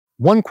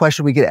One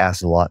question we get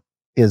asked a lot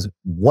is,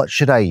 what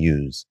should I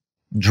use?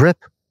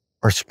 Drip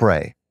or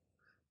spray?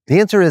 The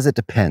answer is it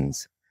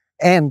depends.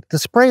 And the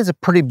spray is a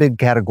pretty big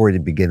category to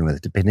begin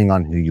with, depending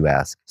on who you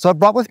ask. So I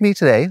brought with me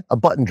today a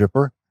button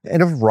dripper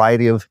and a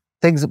variety of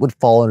things that would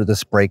fall under the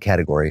spray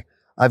category.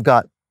 I've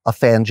got a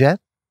fan jet,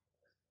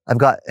 I've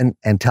got an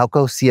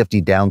Antelco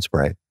CFD down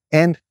spray,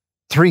 and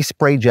 3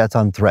 spray jets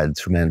on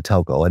threads from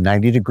Antelco, a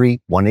 90 degree,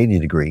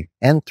 180 degree,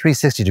 and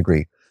 360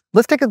 degree.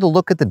 Let's take a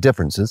look at the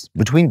differences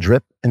between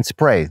drip and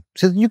spray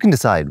so that you can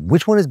decide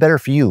which one is better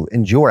for you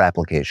and your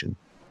application.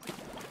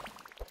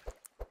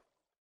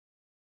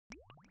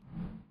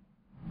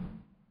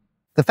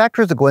 The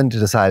factors that go into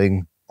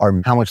deciding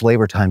are how much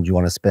labor time do you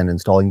want to spend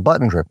installing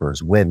button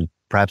drippers, when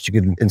perhaps you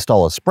can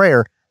install a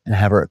sprayer and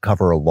have it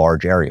cover a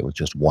large area with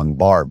just one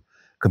barb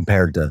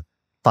compared to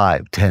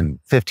 5, 10,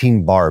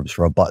 15 barbs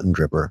for a button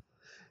dripper.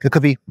 It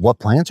could be, what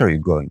plants are you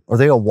growing? Are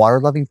they a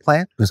water-loving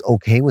plant who's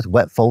okay with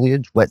wet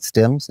foliage, wet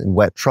stems, and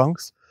wet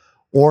trunks?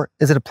 Or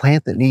is it a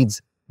plant that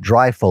needs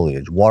dry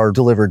foliage, water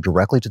delivered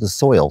directly to the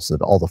soil so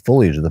that all the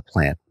foliage of the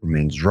plant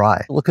remains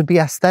dry? Well, it could be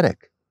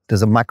aesthetic.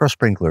 Does a micro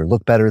sprinkler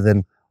look better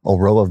than a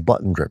row of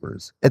button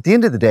drippers? At the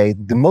end of the day,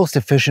 the most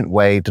efficient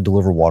way to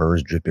deliver water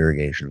is drip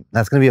irrigation.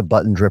 That's going to be a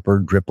button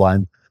dripper, drip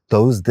line,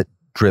 those that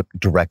drip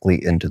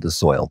directly into the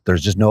soil.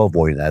 There's just no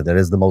avoiding that. That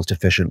is the most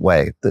efficient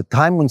way. The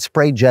time when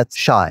spray jets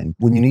shine,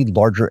 when you need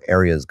larger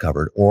areas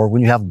covered, or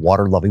when you have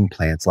water-loving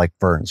plants like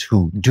ferns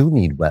who do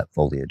need wet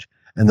foliage.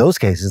 In those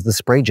cases, the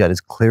spray jet is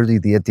clearly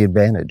the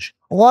advantage.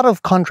 A lot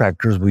of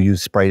contractors will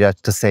use spray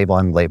jets to save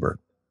on labor.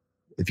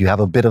 If you have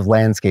a bit of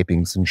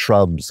landscaping, some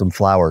shrubs, some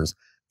flowers,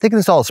 they can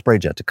install a spray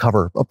jet to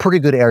cover a pretty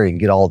good area and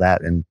get all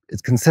that, and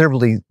it's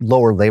considerably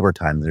lower labor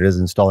time than it is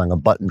installing a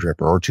button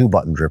dripper or 2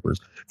 button drippers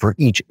for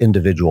each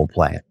individual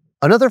plant.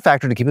 Another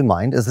factor to keep in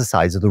mind is the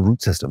size of the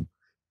root system.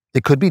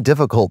 It could be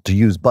difficult to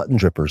use button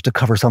drippers to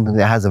cover something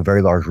that has a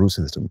very large root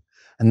system,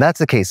 and that's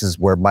the cases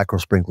where micro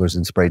sprinklers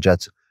and spray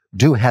jets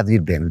do have the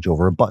advantage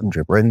over a button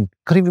dripper and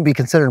could even be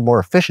considered more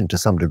efficient to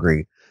some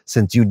degree,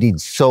 since you need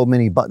so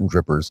many button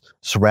drippers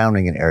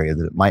surrounding an area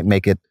that it might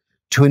make it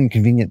too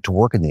inconvenient to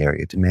work in the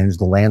area, to manage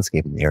the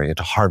landscape in the area,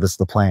 to harvest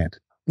the plant.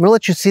 I'm going to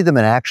let you see them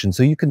in action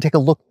so you can take a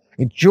look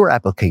at your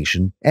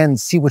application and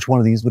see which one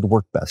of these would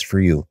work best for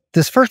you.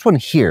 This first one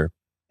here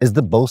is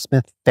the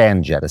Smith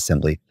fan jet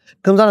assembly.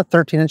 It comes on a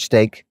 13-inch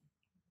stake,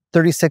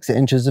 36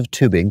 inches of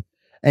tubing,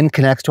 and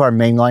connects to our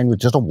main line with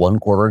just a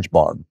 1/4 inch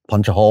barb.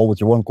 Punch a hole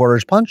with your 1/4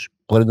 inch punch,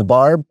 put it in the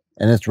barb,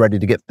 and it's ready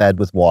to get fed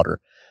with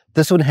water.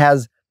 This one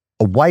has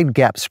a wide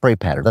gap spray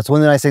pattern. That's one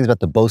of the nice things about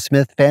the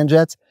Smith fan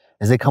jets,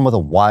 is they come with a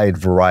wide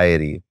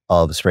variety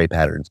of spray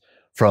patterns,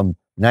 from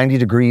 90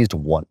 degrees to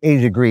 180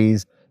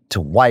 degrees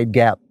to wide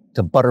gap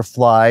to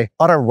butterfly.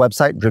 On our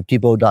website,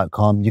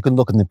 dripdepot.com, you can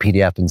look in the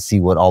PDF and see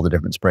what all the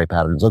different spray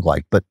patterns look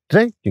like. But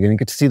today, you're going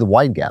to get to see the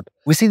wide gap.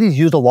 We see these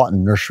used a lot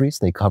in nurseries.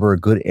 They cover a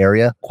good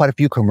area. Quite a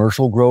few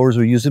commercial growers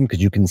will use them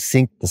because you can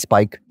sink the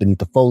spike beneath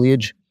the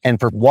foliage. And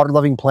for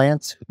water-loving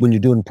plants, when you're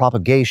doing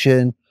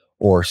propagation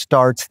or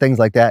starts, things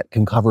like that,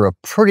 can cover a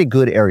pretty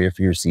good area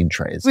for your seed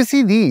trays. We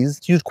see these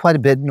used quite a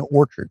bit in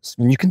orchards,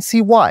 and you can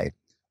see why.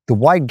 The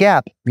wide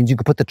gap means you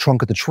can put the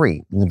trunk of the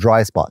tree in the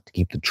dry spot to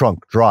keep the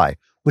trunk dry,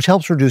 which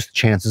helps reduce the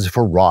chances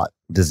for rot,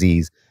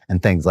 disease,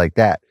 and things like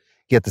that.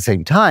 Yet at the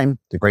same time,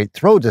 the great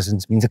throw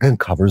distance means it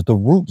covers the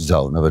root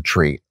zone of a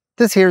tree.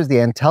 This here is the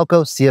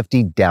Antelco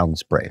CFD down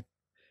spray.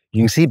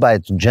 You can see by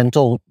its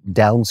gentle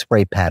down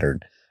spray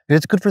pattern, and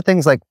it's good for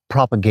things like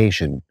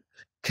propagation,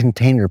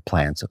 container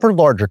plants, for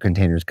larger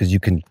containers, because you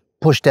can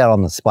push down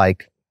on the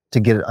spike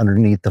to get it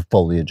underneath the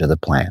foliage of the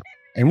plant.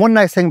 And one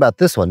nice thing about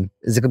this one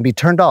is it can be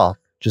turned off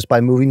just by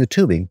moving the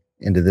tubing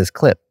into this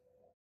clip.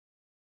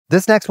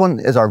 This next one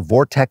is our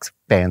Vortex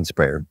fan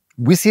sprayer.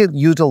 We see it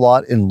used a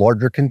lot in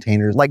larger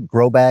containers like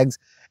grow bags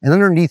and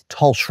underneath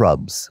tall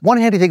shrubs. One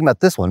handy thing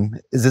about this one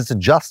is it's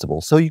adjustable,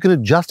 so you can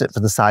adjust it for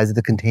the size of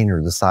the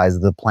container, the size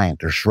of the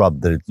plant or shrub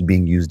that it's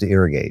being used to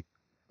irrigate.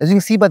 As you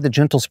can see by the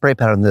gentle spray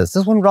pattern on this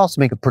one would also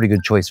make a pretty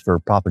good choice for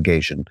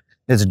propagation.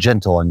 It's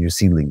gentle on your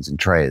seedlings and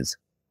trays.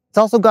 It's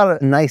also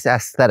got a nice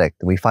aesthetic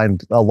that we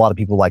find a lot of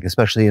people like,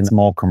 especially in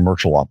small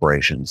commercial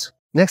operations.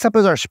 Next up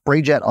is our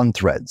spray jet on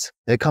threads.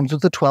 It comes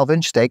with a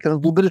 12-inch stake and a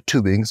little bit of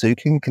tubing so you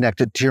can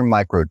connect it to your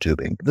micro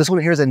tubing. This one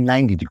here is a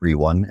 90-degree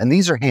one, and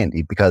these are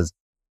handy because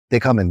they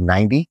come in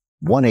 90,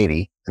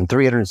 180, and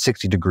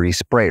 360 degree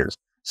sprayers,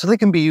 so they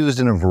can be used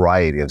in a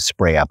variety of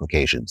spray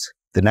applications.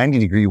 The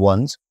 90-degree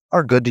ones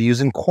are good to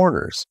use in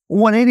corners.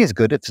 180 is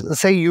good if,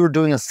 let's say, you were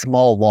doing a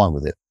small lawn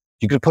with it.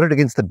 You could put it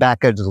against the back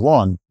edge of the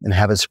lawn and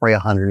have it spray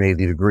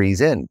 180 degrees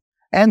in.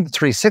 And the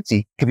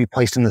 360 can be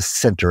placed in the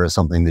center of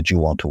something that you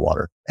want to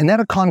water. And that,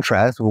 in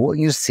contrast with what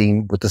you've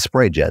seen with the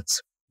spray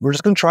jets, we're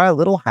just going to try a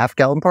little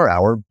half-gallon per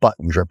hour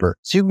button dripper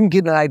so you can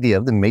get an idea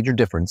of the major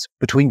difference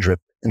between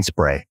drip and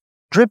spray.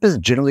 Drip is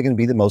generally going to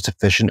be the most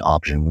efficient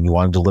option when you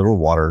want to deliver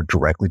water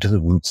directly to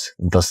the roots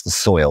and thus the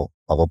soil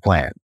of a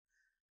plant.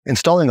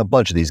 Installing a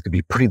bunch of these could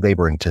be pretty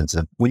labor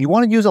intensive when you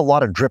want to use a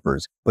lot of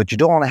drippers, but you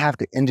don't want to have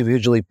to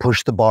individually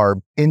push the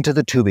barb into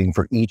the tubing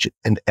for each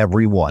and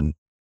every one.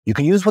 You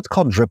can use what's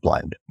called drip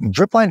line.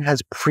 Drip line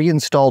has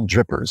pre-installed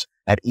drippers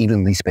at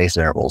evenly spaced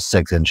intervals,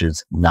 6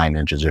 inches, 9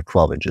 inches, or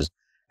 12 inches,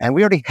 and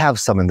we already have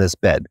some in this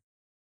bed.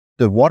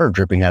 The water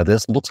dripping out of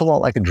this looks a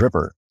lot like a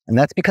dripper, and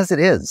that's because it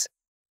is.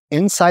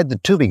 Inside the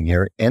tubing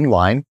here, in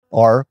line,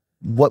 are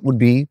what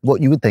you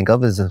would think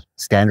of as a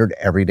standard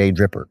everyday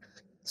dripper.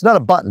 It's not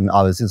a button,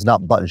 obviously, it's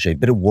not button shaped,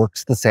 but it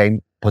works the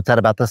same, puts out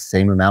about the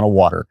same amount of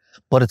water,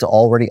 but it's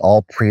already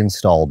all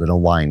pre-installed in a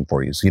line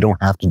for you, so you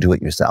don't have to do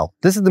it yourself.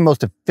 This is the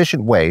most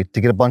efficient way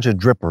to get a bunch of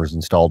drippers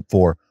installed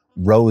for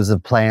rows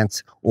of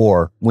plants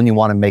or when you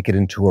want to make it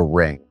into a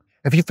ring.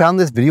 If you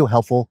found this video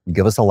helpful,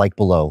 give us a like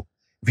below.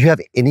 If you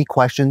have any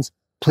questions,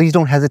 please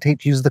don't hesitate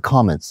to use the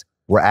comments.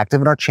 We're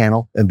active in our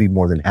channel and be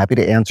more than happy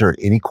to answer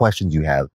any questions you have.